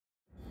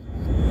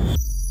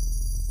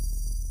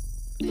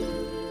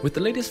With the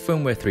latest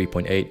firmware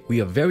 3.8, we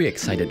are very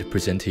excited to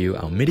present to you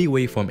our MIDI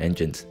waveform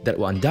engines that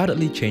will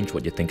undoubtedly change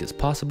what you think is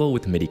possible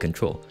with MIDI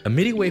control. A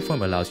MIDI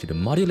waveform allows you to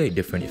modulate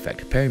different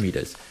effect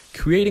parameters,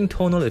 creating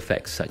tonal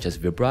effects such as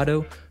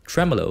vibrato,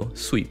 tremolo,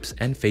 sweeps,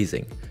 and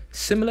phasing,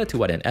 similar to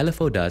what an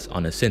LFO does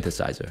on a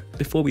synthesizer.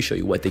 Before we show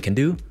you what they can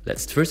do,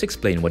 let's first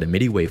explain what a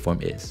MIDI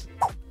waveform is.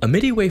 A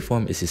MIDI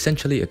waveform is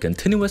essentially a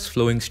continuous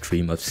flowing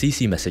stream of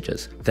CC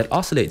messages that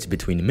oscillates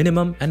between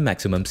minimum and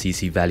maximum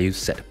CC values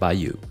set by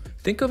you.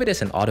 Think of it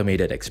as an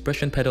automated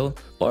expression pedal,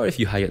 or if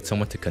you hired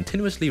someone to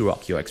continuously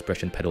rock your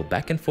expression pedal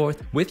back and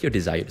forth with your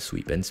desired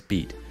sweep and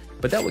speed.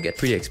 But that will get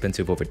pretty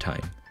expensive over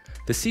time.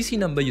 The CC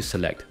number you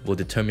select will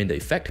determine the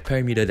effect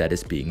parameter that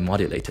is being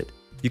modulated.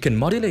 You can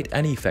modulate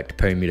any effect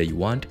parameter you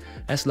want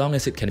as long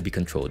as it can be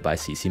controlled by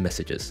CC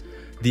messages.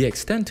 The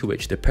extent to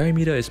which the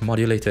parameter is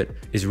modulated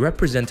is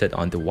represented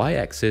on the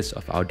y-axis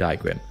of our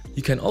diagram.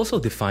 You can also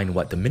define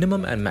what the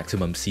minimum and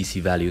maximum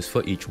CC values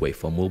for each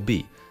waveform will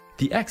be.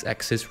 The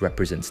x-axis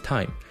represents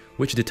time,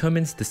 which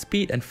determines the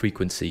speed and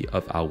frequency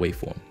of our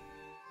waveform.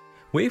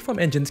 Waveform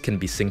engines can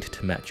be synced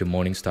to match your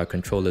Morningstar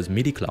controller's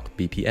MIDI clock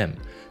BPM.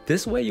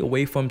 This way your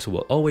waveforms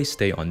will always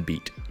stay on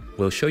beat.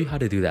 We'll show you how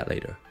to do that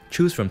later.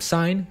 Choose from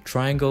sine,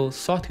 triangle,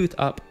 sawtooth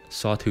up,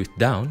 sawtooth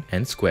down,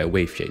 and square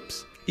wave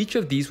shapes. Each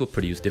of these will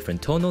produce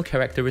different tonal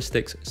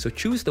characteristics, so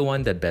choose the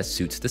one that best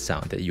suits the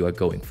sound that you are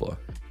going for.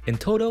 In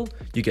total,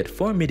 you get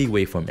 4 MIDI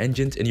waveform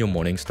engines in your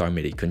Morningstar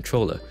MIDI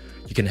controller.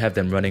 You can have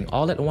them running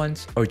all at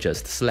once or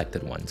just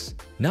selected ones.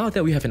 Now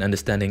that we have an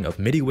understanding of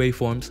MIDI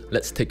waveforms,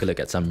 let's take a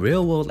look at some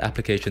real-world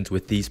applications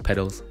with these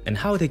pedals and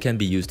how they can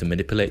be used to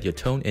manipulate your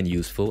tone in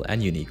useful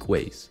and unique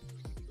ways.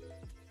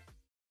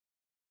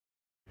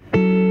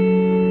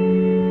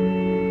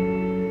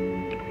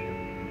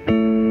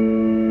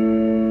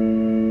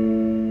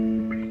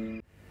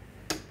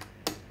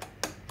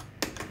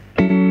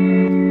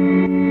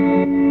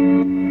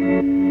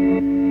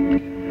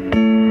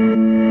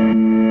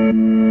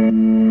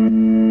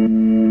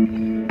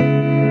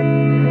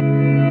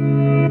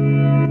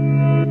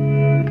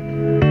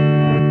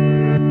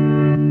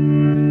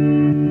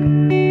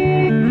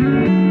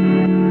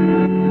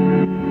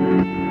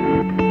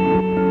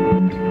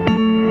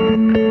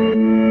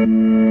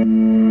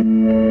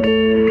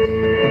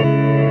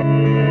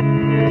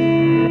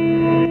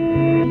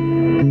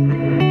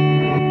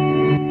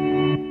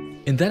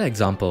 In that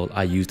example,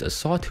 I used a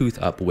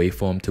sawtooth up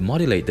waveform to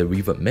modulate the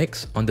reverb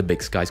mix on the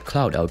Big Sky's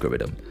cloud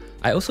algorithm.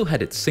 I also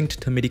had it synced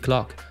to MIDI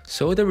clock,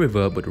 so the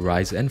reverb would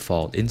rise and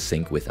fall in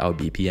sync with our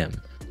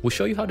BPM. We'll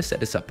show you how to set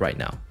this up right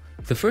now.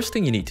 The first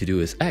thing you need to do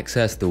is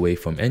access the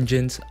waveform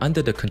engines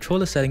under the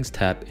controller settings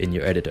tab in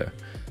your editor.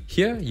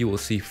 Here you will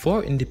see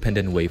 4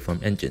 independent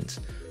waveform engines.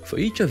 For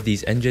each of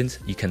these engines,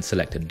 you can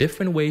select a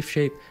different wave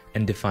shape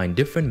and define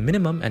different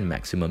minimum and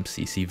maximum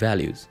CC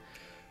values.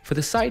 For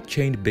the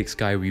Sidechain Big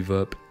Sky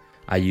Reverb,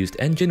 I used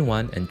engine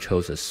 1 and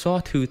chose a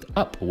sawtooth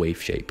up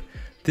wave shape.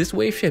 This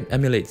wave shape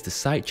emulates the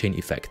sidechain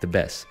effect the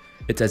best.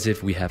 It's as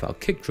if we have our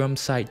kick drum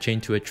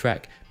sidechain to a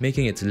track,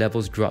 making its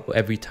levels drop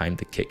every time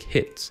the kick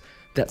hits.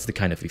 That's the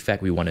kind of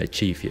effect we want to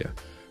achieve here.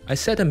 I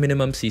set a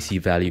minimum CC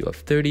value of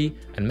 30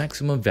 and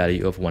maximum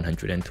value of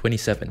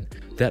 127.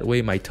 That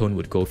way my tone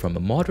would go from a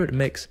moderate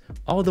mix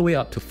all the way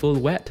up to full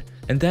wet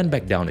and then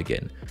back down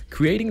again,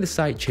 creating the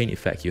sidechain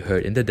effect you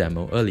heard in the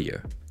demo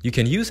earlier. You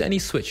can use any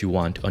switch you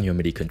want on your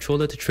MIDI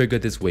controller to trigger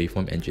this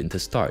waveform engine to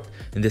start.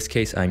 In this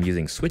case, I'm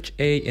using switch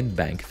A in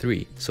bank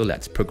 3, so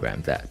let's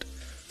program that.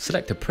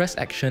 Select a press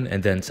action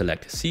and then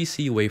select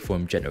CC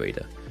Waveform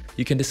Generator.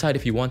 You can decide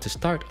if you want to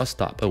start or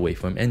stop a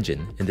waveform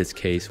engine. In this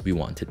case, we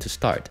want it to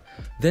start.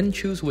 Then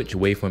choose which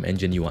waveform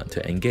engine you want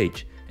to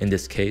engage. In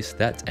this case,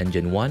 that's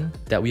engine 1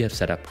 that we have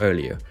set up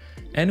earlier.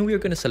 And we are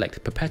going to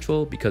select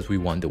perpetual because we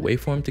want the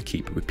waveform to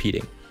keep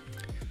repeating.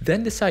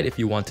 Then decide if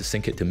you want to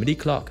sync it to MIDI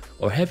clock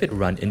or have it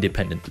run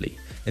independently.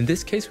 In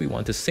this case, we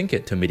want to sync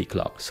it to MIDI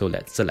clock, so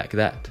let's select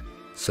that.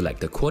 Select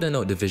the quarter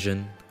note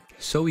division,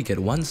 so we get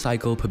 1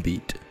 cycle per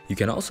beat. You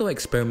can also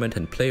experiment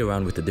and play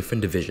around with the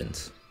different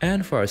divisions.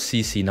 And for our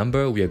CC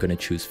number, we are going to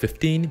choose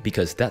 15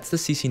 because that's the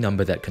CC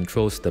number that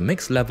controls the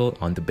mix level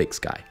on the Big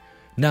Sky.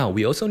 Now,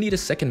 we also need a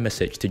second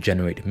message to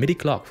generate MIDI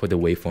clock for the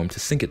waveform to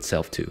sync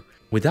itself to.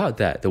 Without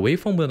that, the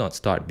waveform will not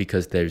start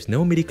because there is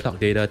no MIDI clock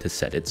data to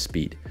set its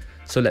speed.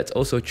 So let's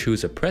also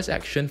choose a press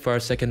action for our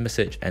second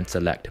message and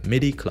select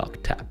MIDI clock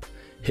tap.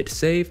 Hit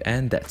save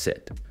and that's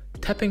it.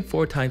 Tapping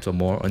 4 times or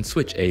more on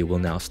switch A will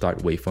now start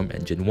waveform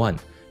engine 1,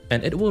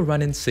 and it will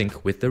run in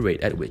sync with the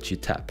rate at which you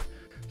tap.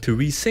 To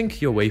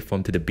resync your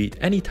waveform to the beat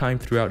anytime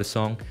throughout a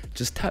song,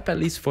 just tap at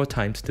least 4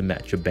 times to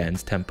match your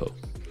band's tempo.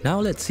 Now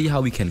let's see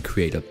how we can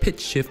create a pitch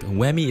shift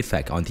whammy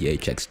effect on the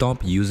HX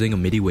Stomp using a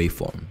MIDI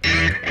waveform.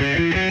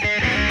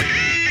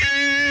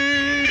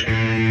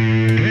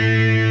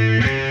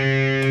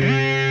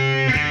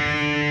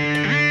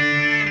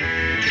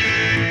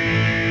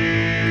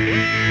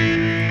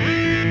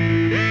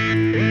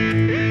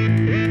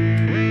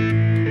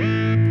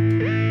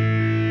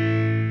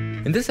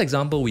 In this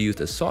example, we used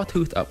a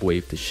sawtooth up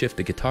wave to shift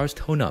the guitar's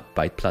tone up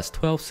by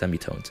 +12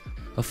 semitones,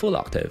 a full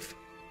octave.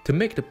 To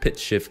make the pitch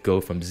shift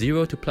go from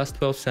 0 to plus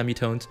 12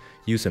 semitones,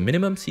 use a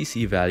minimum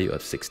CC value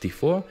of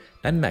 64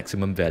 and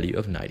maximum value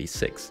of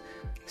 96.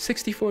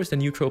 64 is the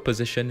neutral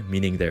position,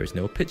 meaning there is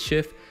no pitch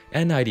shift,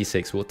 and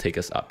 96 will take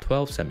us up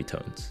 12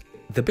 semitones.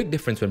 The big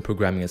difference when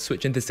programming a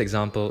switch in this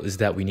example is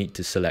that we need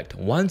to select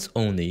once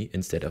only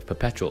instead of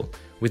perpetual.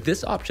 With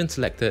this option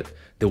selected,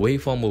 the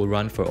waveform will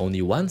run for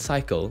only one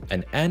cycle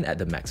and end at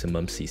the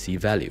maximum CC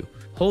value,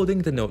 holding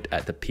the note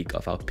at the peak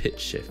of our pitch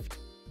shift.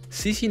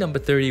 CC number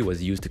 30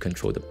 was used to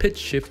control the pitch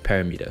shift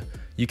parameter.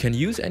 You can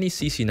use any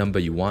CC number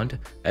you want,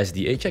 as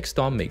the HX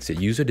Stomp makes it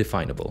user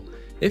definable.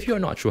 If you are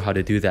not sure how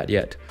to do that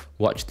yet,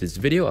 watch this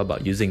video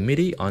about using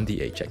MIDI on the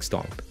HX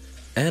Stomp.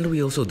 And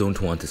we also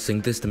don't want to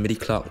sync this to MIDI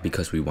clock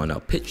because we want our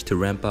pitch to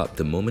ramp up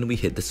the moment we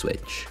hit the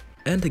switch.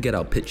 And to get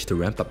our pitch to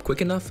ramp up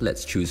quick enough,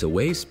 let's choose a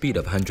wave speed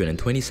of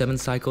 127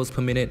 cycles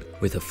per minute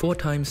with a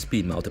 4x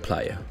speed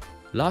multiplier.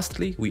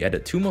 Lastly, we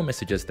added 2 more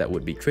messages that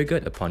would be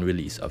triggered upon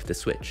release of the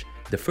switch.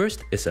 The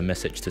first is a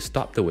message to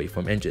stop the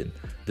waveform engine.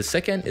 The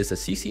second is a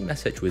CC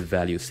message with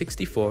value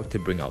 64 to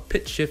bring our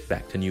pitch shift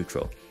back to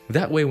neutral.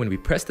 That way when we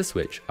press the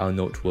switch, our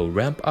note will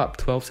ramp up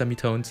 12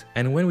 semitones,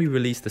 and when we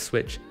release the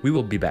switch, we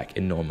will be back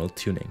in normal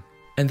tuning.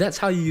 And that's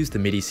how you use the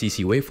MIDI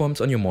CC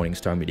waveforms on your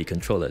Morningstar MIDI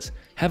controllers.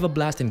 Have a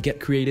blast and get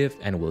creative,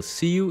 and we'll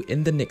see you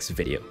in the next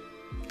video.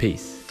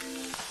 Peace.